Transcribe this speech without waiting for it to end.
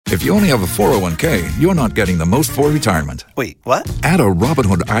If you only have a 401k, you're not getting the most for retirement. Wait, what? Add a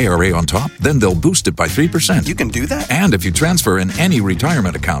Robinhood IRA on top, then they'll boost it by 3%. You can do that? And if you transfer in any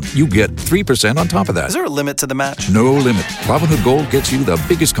retirement account, you get 3% on top of that. Is there a limit to the match? No limit. Robinhood Gold gets you the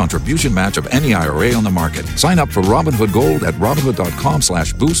biggest contribution match of any IRA on the market. Sign up for Robinhood Gold at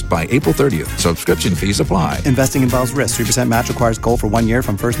Robinhood.com/boost by April 30th. Subscription fees apply. Investing involves risk. 3% match requires gold for 1 year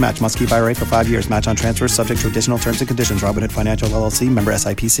from first match. Must keep IRA for 5 years. Match on transfers subject to additional terms and conditions. Robinhood Financial LLC, member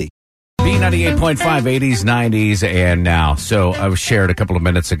SIPC. B98.5, 80s, 90s, and now. So I shared a couple of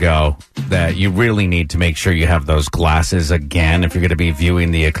minutes ago that you really need to make sure you have those glasses again if you're going to be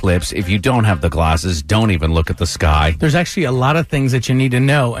viewing the eclipse. If you don't have the glasses, don't even look at the sky. There's actually a lot of things that you need to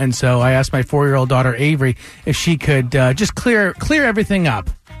know. And so I asked my 4-year-old daughter, Avery, if she could just clear everything up.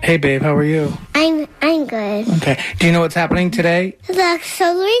 Hey, babe, how are you? I'm good. Okay. Do you know what's happening today? The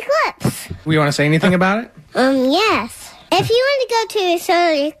solar eclipse. You want to say anything about it? Yes. If you want to go to a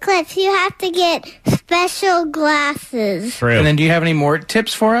solar eclipse, you have to get special glasses. True. And then do you have any more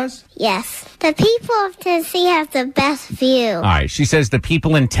tips for us? Yes. The people of Tennessee have the best view. All right. She says the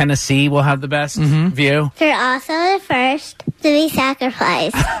people in Tennessee will have the best view. They're also the first to be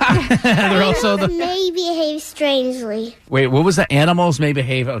sacrificed. They're also the... may behave strangely. Wait, what was the animals may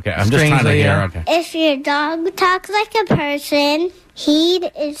behave? Okay, I'm just trying to hear. yeah. Okay. If your dog talks like a person,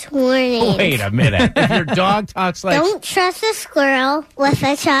 heed its warning. Wait a minute. If your dog talks like... Don't trust a squirrel with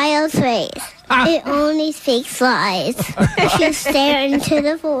a child's face. It only speaks lies. If you stare into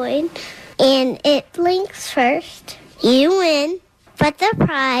the void and it blinks first, you win. But the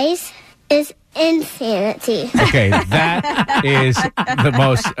prize is insanity. Okay, that is the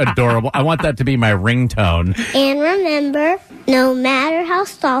most adorable. I want that to be my ringtone. And remember, no matter how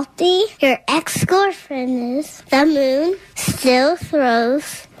salty your ex-girlfriend is, the moon still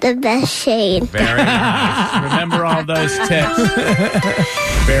throws the best shade. Very nice. Remember all those tips.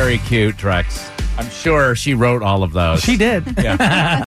 Very cute, Drex. I'm sure she wrote all of those. She did. Yeah.